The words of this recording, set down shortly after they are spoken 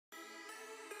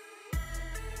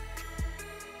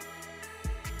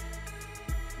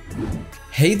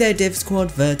Hey there Dev Squad,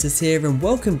 Virtus here and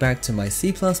welcome back to my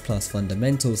C++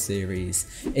 Fundamentals series.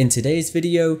 In today's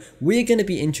video, we're going to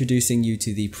be introducing you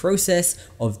to the process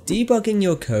of debugging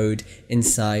your code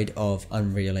inside of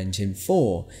Unreal Engine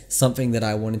 4, something that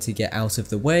I wanted to get out of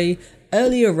the way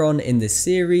earlier on in this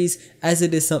series, as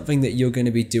it is something that you're going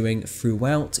to be doing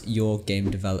throughout your game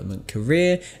development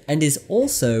career and is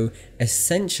also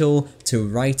essential to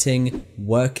writing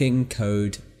working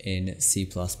code in C++.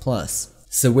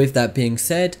 So with that being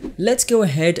said, let's go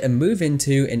ahead and move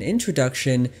into an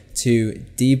introduction to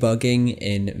debugging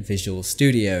in Visual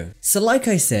Studio. So like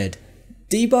I said,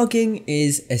 debugging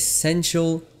is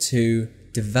essential to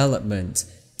development.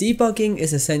 Debugging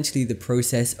is essentially the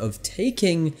process of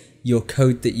taking your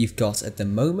code that you've got at the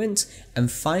moment and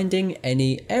finding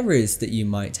any errors that you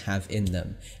might have in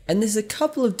them. And there's a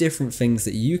couple of different things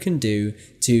that you can do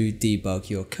to debug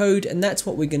your code, and that's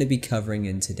what we're going to be covering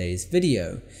in today's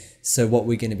video. So what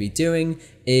we're going to be doing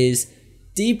is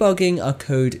debugging our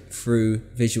code through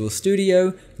Visual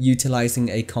Studio, utilizing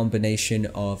a combination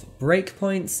of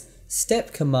breakpoints,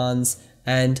 step commands,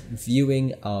 and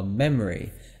viewing our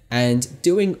memory. And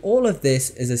doing all of this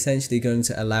is essentially going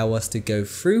to allow us to go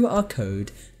through our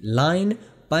code line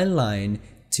by line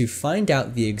to find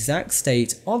out the exact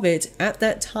state of it at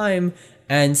that time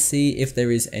and see if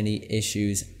there is any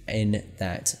issues in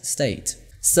that state.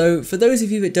 So for those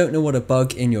of you that don't know what a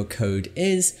bug in your code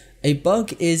is, a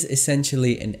bug is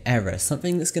essentially an error,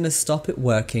 something that's going to stop it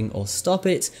working or stop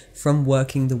it from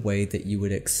working the way that you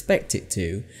would expect it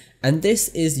to. And this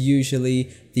is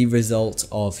usually the result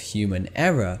of human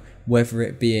error, whether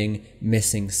it being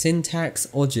missing syntax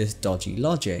or just dodgy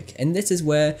logic. And this is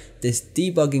where this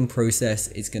debugging process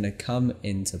is going to come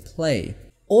into play.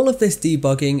 All of this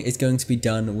debugging is going to be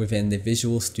done within the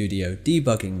Visual Studio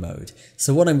debugging mode.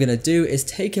 So what I'm going to do is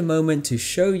take a moment to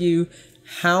show you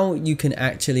how you can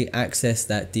actually access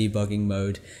that debugging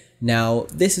mode. Now,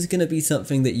 this is going to be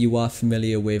something that you are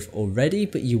familiar with already,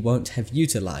 but you won't have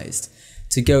utilized.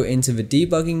 To go into the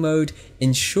debugging mode,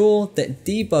 ensure that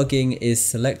debugging is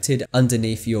selected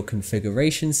underneath your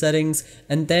configuration settings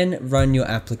and then run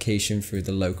your application through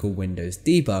the local Windows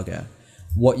debugger.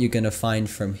 What you're going to find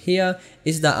from here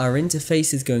is that our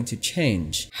interface is going to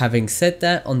change. Having said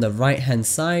that, on the right hand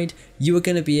side, you are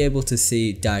going to be able to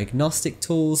see diagnostic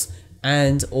tools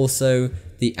and also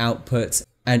the output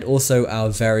and also our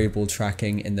variable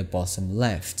tracking in the bottom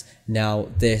left. Now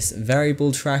this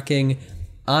variable tracking,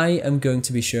 I am going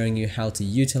to be showing you how to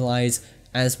utilize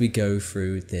as we go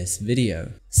through this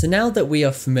video. So now that we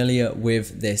are familiar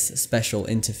with this special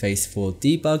interface for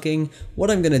debugging, what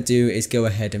I'm going to do is go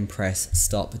ahead and press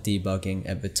stop debugging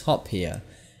at the top here.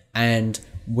 And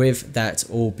with that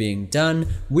all being done,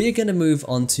 we're going to move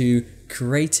on to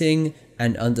creating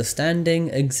and understanding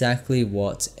exactly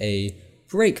what a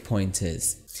breakpoint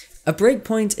is. A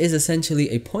breakpoint is essentially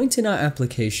a point in our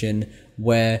application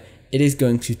where it is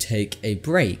going to take a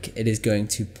break. It is going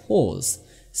to pause.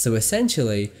 So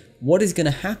essentially, what is going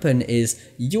to happen is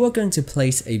you are going to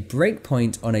place a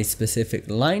breakpoint on a specific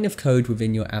line of code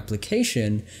within your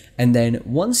application, and then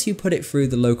once you put it through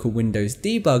the local Windows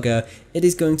debugger, it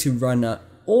is going to run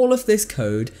all of this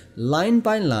code line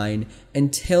by line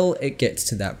until it gets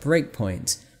to that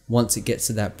breakpoint. Once it gets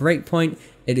to that breakpoint,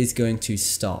 it is going to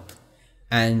stop.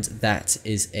 And that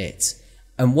is it.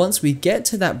 And once we get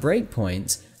to that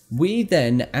breakpoint, we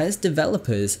then, as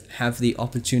developers, have the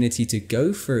opportunity to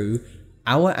go through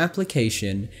our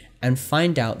application and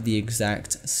find out the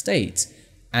exact state.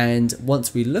 And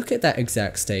once we look at that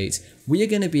exact state, we are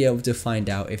going to be able to find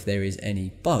out if there is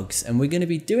any bugs. And we're going to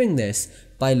be doing this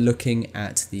by looking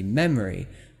at the memory.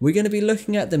 We're going to be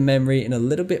looking at the memory in a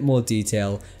little bit more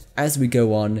detail as we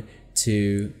go on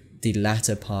to the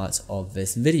latter part of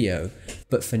this video.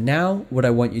 But for now, what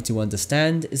I want you to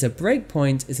understand is a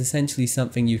breakpoint is essentially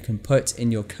something you can put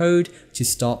in your code to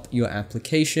stop your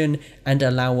application and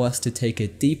allow us to take a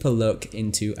deeper look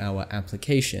into our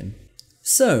application.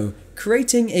 So,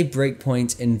 creating a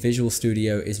breakpoint in Visual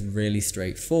Studio is really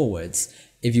straightforward.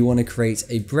 If you want to create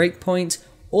a breakpoint,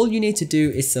 all you need to do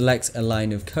is select a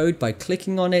line of code by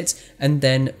clicking on it and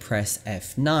then press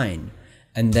F9.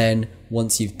 And then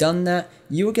once you've done that,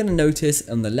 you are going to notice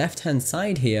on the left hand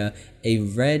side here, a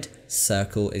red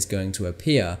circle is going to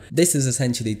appear. This is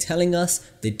essentially telling us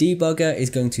the debugger is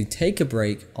going to take a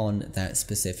break on that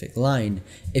specific line.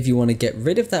 If you want to get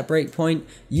rid of that breakpoint,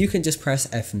 you can just press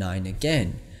F9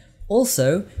 again.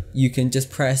 Also, you can just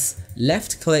press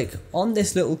left click on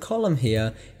this little column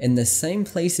here in the same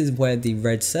places where the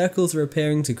red circles are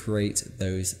appearing to create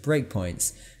those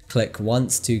breakpoints. Click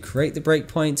once to create the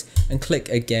breakpoint and click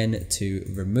again to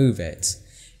remove it.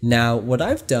 Now what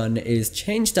I've done is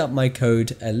changed up my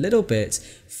code a little bit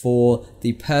for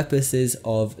the purposes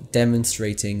of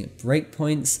demonstrating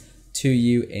breakpoints to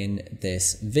you in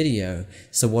this video.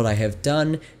 So what I have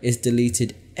done is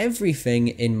deleted everything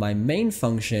in my main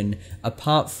function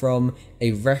apart from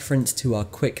a reference to our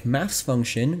quick maths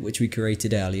function which we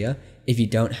created earlier. If you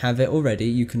don't have it already,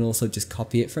 you can also just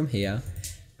copy it from here,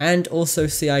 and also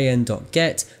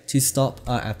cin.get to stop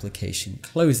our application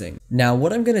closing. Now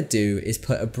what I'm going to do is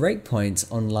put a breakpoint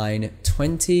on line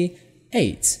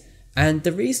 28, and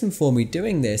the reason for me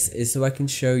doing this is so I can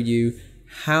show you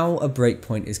how a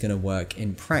breakpoint is going to work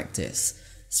in practice.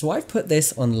 So I've put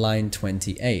this on line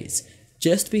 28,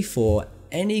 just before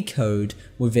any code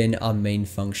within our main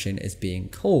function is being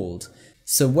called.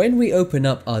 So when we open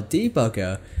up our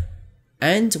debugger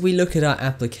and we look at our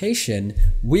application,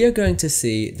 we are going to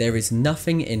see there is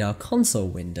nothing in our console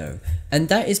window, and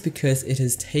that is because it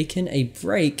has taken a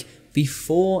break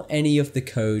before any of the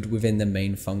code within the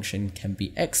main function can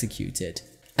be executed.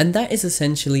 And that is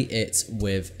essentially it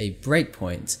with a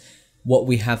breakpoint. What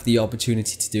we have the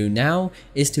opportunity to do now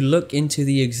is to look into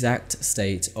the exact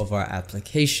state of our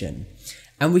application.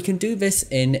 And we can do this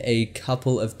in a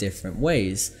couple of different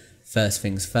ways. First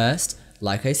things first,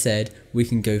 like I said, we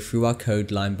can go through our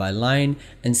code line by line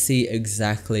and see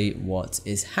exactly what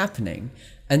is happening.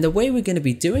 And the way we're going to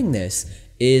be doing this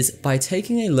is by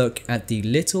taking a look at the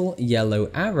little yellow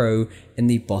arrow in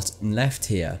the bottom left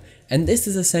here. And this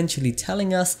is essentially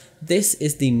telling us this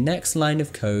is the next line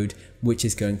of code which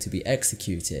is going to be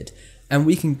executed. And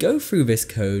we can go through this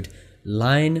code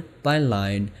line by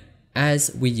line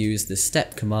as we use the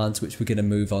step commands, which we're going to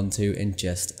move on to in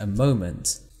just a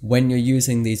moment. When you're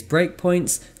using these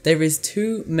breakpoints, there is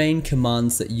two main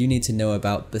commands that you need to know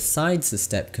about besides the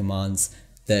step commands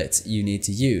that you need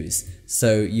to use.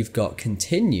 So you've got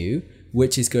continue,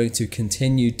 which is going to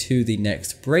continue to the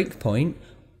next breakpoint,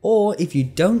 or if you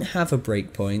don't have a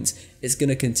breakpoint, it's going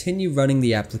to continue running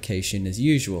the application as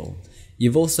usual.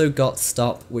 You've also got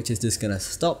stop, which is just going to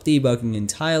stop debugging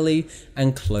entirely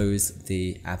and close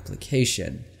the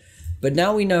application. But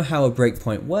now we know how a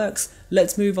breakpoint works,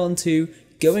 let's move on to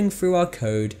going through our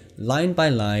code line by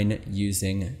line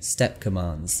using step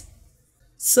commands.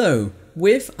 So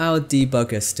with our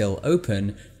debugger still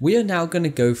open, we are now going to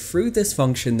go through this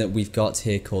function that we've got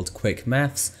here called quick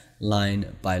maths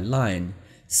line by line.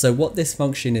 So what this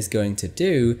function is going to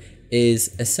do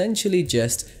is essentially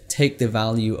just take the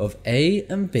value of A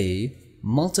and B,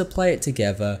 multiply it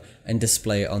together and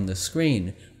display it on the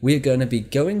screen. We are going to be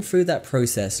going through that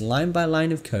process line by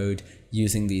line of code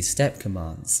using these step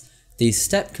commands. These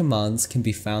step commands can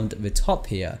be found at the top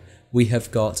here. We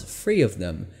have got 3 of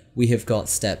them. We have got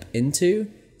step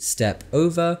into, step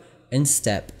over, and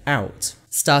step out.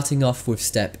 Starting off with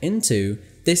step into,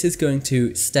 this is going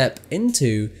to step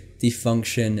into the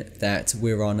function that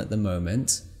we're on at the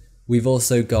moment. We've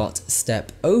also got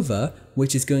step over,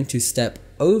 which is going to step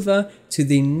over to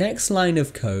the next line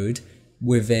of code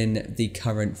within the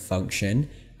current function.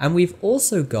 And we've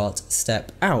also got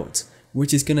step out,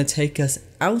 which is going to take us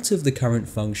out of the current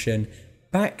function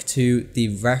back to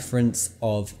the reference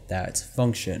of that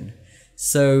function.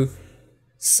 So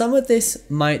some of this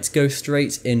might go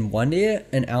straight in one ear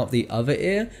and out the other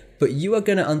ear, but you are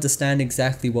going to understand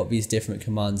exactly what these different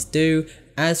commands do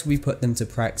as we put them to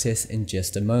practice in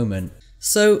just a moment.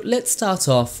 So let's start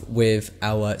off with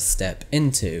our step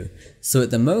into. So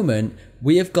at the moment,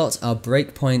 we have got our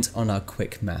breakpoint on our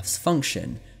quick maths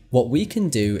function. What we can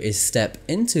do is step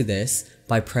into this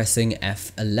by pressing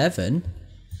F11.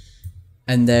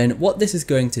 And then what this is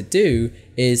going to do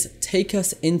is take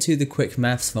us into the quick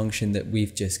maths function that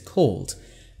we've just called.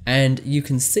 And you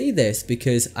can see this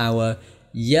because our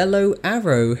yellow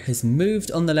arrow has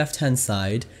moved on the left hand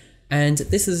side, and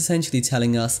this is essentially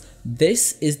telling us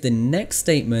this is the next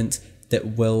statement that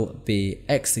will be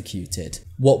executed.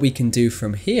 What we can do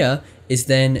from here is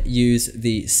then use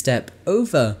the step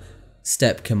over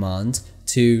step command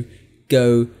to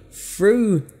go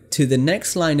through to the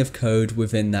next line of code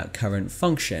within that current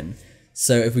function.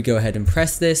 So if we go ahead and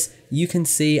press this, you can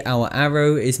see our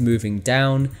arrow is moving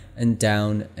down and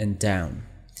down and down.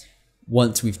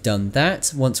 Once we've done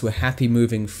that, once we're happy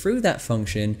moving through that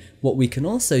function, what we can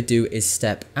also do is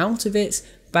step out of it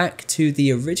back to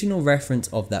the original reference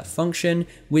of that function,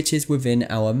 which is within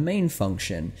our main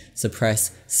function. So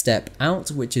press step out,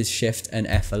 which is Shift and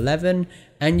F11,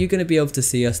 and you're going to be able to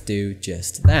see us do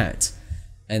just that.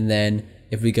 And then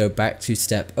if we go back to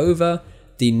step over,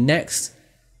 the next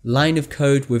line of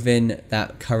code within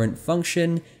that current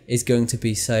function is going to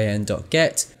be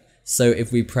cin.get. So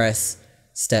if we press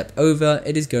step over,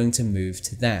 it is going to move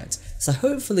to that. So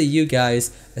hopefully you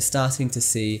guys are starting to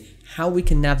see how we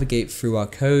can navigate through our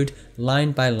code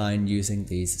line by line using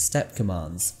these step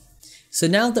commands. So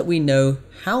now that we know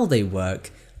how they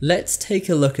work, let's take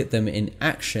a look at them in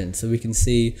action so we can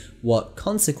see what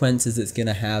consequences it's going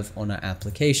to have on our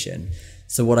application.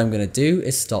 So what I'm going to do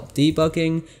is stop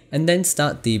debugging and then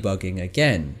start debugging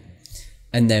again.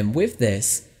 And then with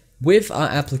this, with our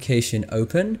application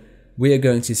open, we are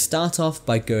going to start off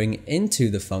by going into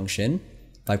the function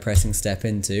by pressing step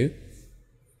into.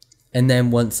 And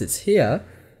then once it's here,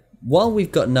 while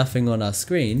we've got nothing on our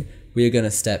screen, we are going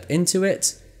to step into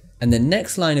it. And the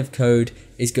next line of code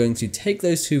is going to take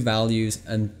those two values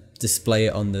and display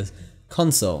it on the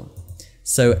console.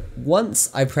 So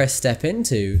once I press step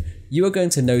into, you are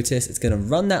going to notice it's going to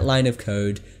run that line of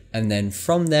code. And then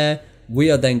from there, we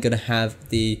are then going to have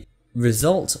the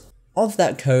result of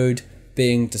that code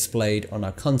being displayed on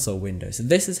our console window. So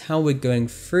this is how we're going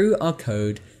through our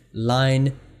code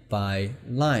line by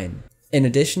line. In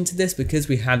addition to this, because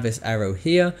we have this arrow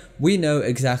here, we know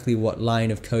exactly what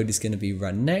line of code is going to be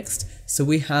run next. So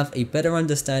we have a better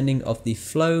understanding of the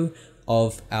flow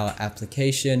of our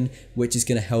application, which is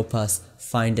going to help us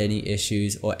find any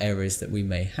issues or errors that we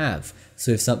may have.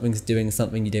 So if something's doing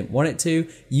something you didn't want it to,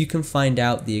 you can find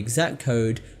out the exact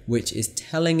code which is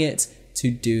telling it to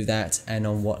do that and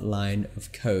on what line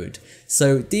of code.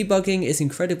 So debugging is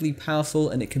incredibly powerful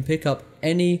and it can pick up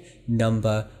any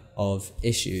number of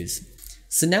issues.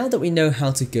 So now that we know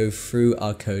how to go through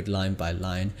our code line by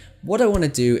line, what I want to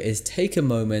do is take a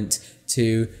moment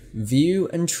to view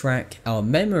and track our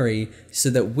memory so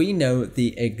that we know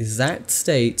the exact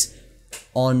state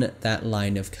on that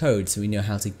line of code. So we know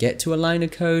how to get to a line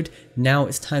of code. Now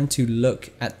it's time to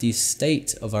look at the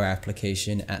state of our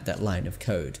application at that line of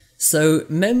code. So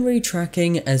memory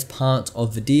tracking as part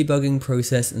of the debugging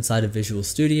process inside of Visual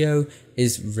Studio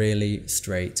is really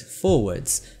straightforward.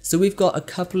 So we've got a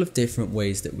couple of different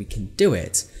ways that we can do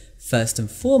it. First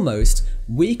and foremost,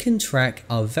 we can track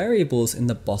our variables in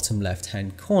the bottom left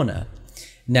hand corner.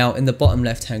 Now in the bottom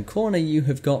left hand corner you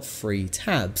have got 3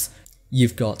 tabs.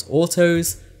 You've got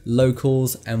autos,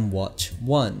 locals and watch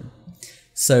 1.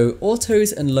 So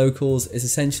autos and locals is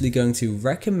essentially going to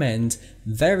recommend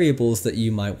variables that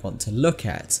you might want to look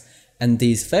at. And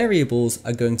these variables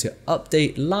are going to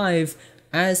update live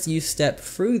as you step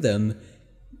through them,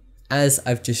 as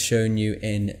I've just shown you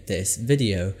in this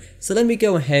video. So let me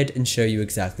go ahead and show you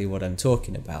exactly what I'm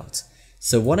talking about.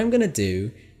 So what I'm going to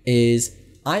do is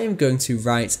I am going to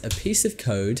write a piece of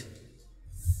code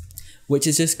which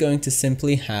is just going to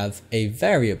simply have a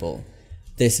variable.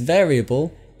 This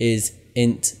variable is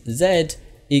int z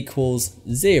equals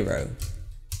 0.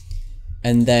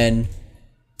 And then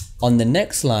on the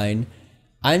next line,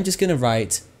 I'm just going to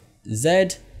write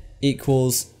z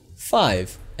equals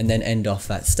 5 and then end off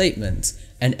that statement.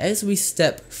 And as we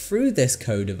step through this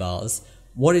code of ours,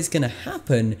 what is going to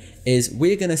happen is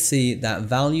we're going to see that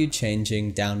value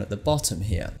changing down at the bottom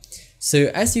here.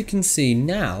 So as you can see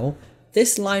now,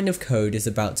 this line of code is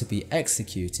about to be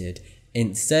executed.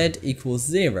 Int z equals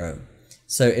 0.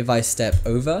 So if I step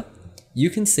over, you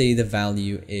can see the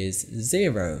value is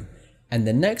 0. And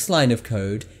the next line of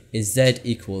code is z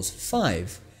equals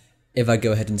 5. If I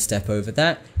go ahead and step over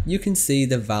that, you can see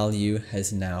the value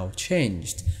has now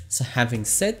changed. So having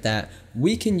said that,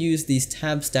 we can use these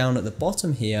tabs down at the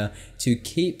bottom here to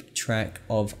keep track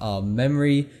of our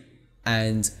memory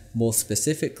and more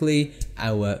specifically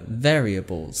our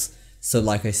variables. So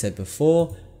like I said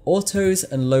before, autos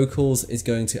and locals is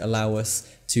going to allow us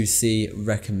to see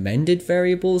recommended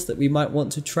variables that we might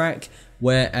want to track,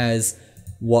 whereas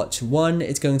watch 1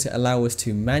 is going to allow us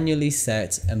to manually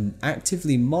set and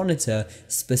actively monitor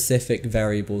specific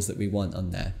variables that we want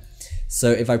on there.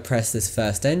 So if I press this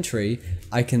first entry,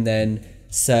 I can then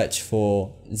search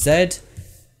for Z,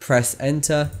 press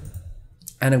enter,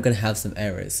 and I'm going to have some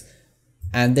errors.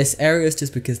 And this error is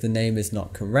just because the name is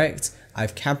not correct.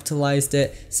 I've capitalized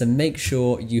it, so make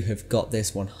sure you have got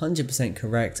this 100%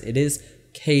 correct. It is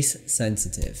case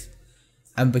sensitive.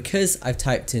 And because I've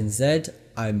typed in Z,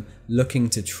 I'm looking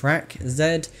to track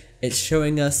Z, it's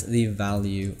showing us the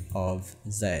value of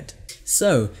Z.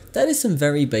 So that is some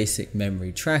very basic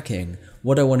memory tracking.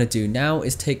 What I want to do now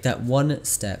is take that one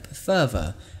step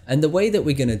further. And the way that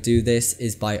we're going to do this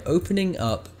is by opening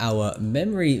up our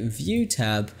memory view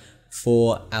tab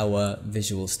for our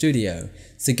Visual Studio.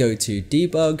 So go to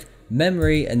debug,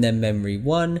 memory, and then memory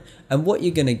 1, and what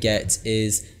you're going to get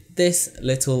is this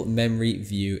little memory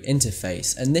view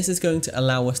interface, and this is going to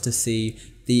allow us to see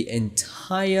the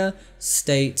entire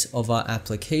state of our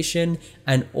application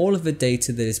and all of the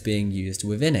data that is being used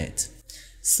within it.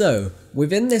 So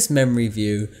within this memory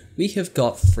view, we have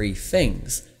got three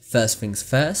things. First things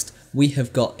first, we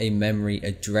have got a memory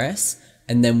address,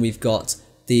 and then we've got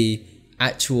the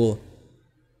actual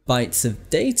bytes of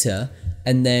data,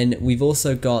 and then we've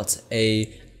also got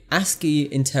a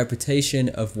ASCII interpretation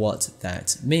of what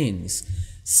that means.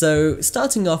 So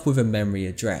starting off with a memory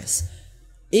address.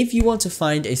 If you want to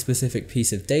find a specific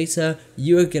piece of data,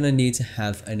 you are going to need to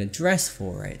have an address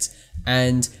for it.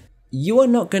 And you are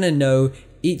not going to know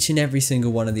each and every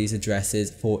single one of these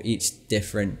addresses for each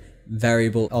different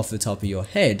variable off the top of your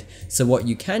head. So what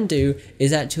you can do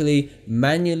is actually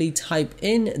manually type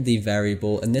in the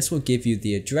variable, and this will give you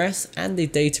the address and the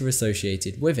data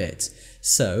associated with it.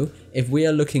 So if we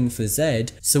are looking for Z,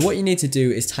 so what you need to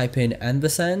do is type in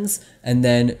ampersands and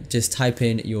then just type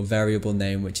in your variable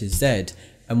name, which is Z.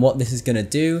 And what this is going to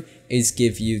do is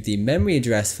give you the memory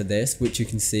address for this, which you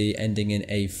can see ending in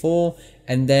A4,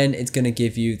 and then it's going to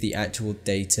give you the actual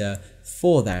data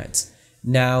for that.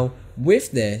 Now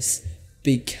with this,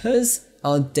 because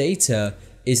our data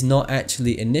is not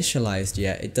actually initialized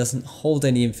yet, it doesn't hold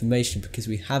any information because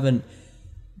we haven't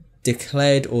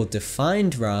declared or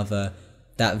defined rather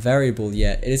that variable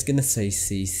yet, it is going to say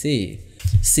CC.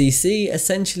 CC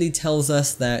essentially tells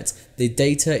us that the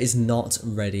data is not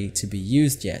ready to be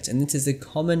used yet, and this is a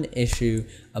common issue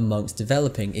amongst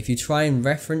developing. If you try and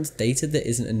reference data that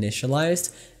isn't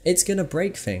initialized, it's going to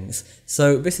break things.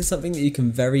 So this is something that you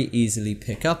can very easily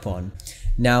pick up on.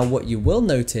 Now what you will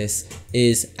notice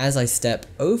is as I step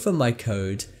over my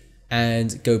code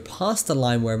and go past the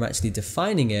line where I'm actually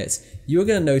defining it, you're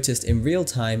going to notice in real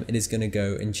time it is going to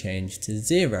go and change to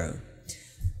 0.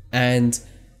 And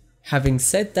having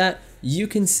said that, you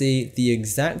can see the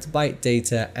exact byte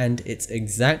data and its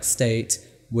exact state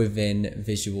within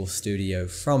Visual Studio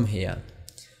from here.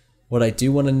 What I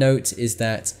do want to note is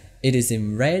that it is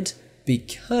in red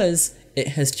because it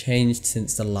has changed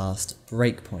since the last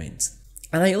breakpoint.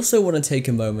 And I also want to take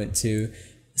a moment to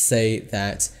say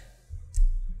that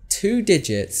 2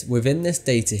 digits within this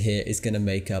data here is going to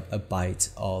make up a byte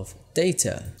of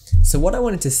data. So what I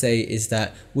wanted to say is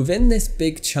that within this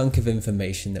big chunk of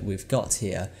information that we've got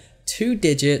here, 2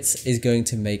 digits is going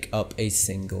to make up a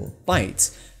single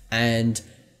byte, and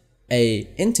a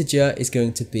integer is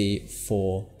going to be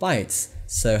 4 bytes.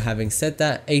 So having said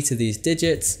that, 8 of these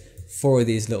digits, 4 of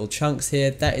these little chunks here,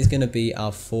 that is going to be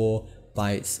our 4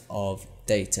 bytes of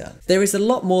data. There is a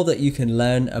lot more that you can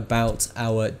learn about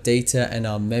our data and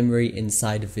our memory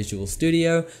inside of Visual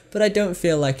Studio, but I don't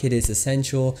feel like it is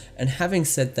essential, and having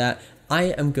said that, I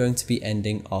am going to be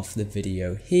ending off the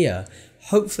video here.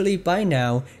 Hopefully by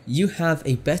now you have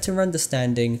a better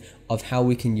understanding of how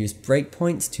we can use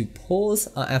breakpoints to pause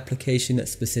our application at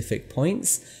specific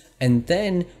points, and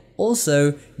then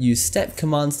also use step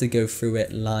commands to go through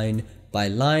it line by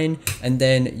line, and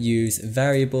then use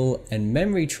variable and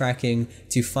memory tracking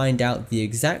to find out the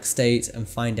exact state and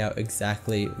find out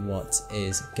exactly what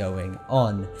is going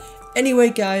on. Anyway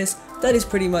guys, that is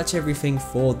pretty much everything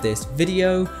for this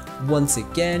video. Once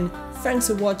again, thanks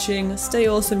for watching, stay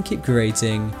awesome, keep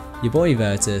creating. Your boy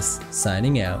Virtus,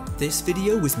 signing out. This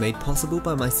video was made possible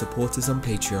by my supporters on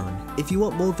Patreon. If you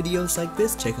want more videos like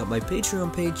this, check out my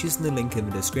Patreon page using the link in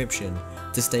the description.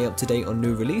 To stay up to date on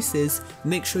new releases,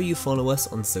 make sure you follow us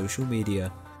on social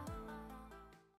media.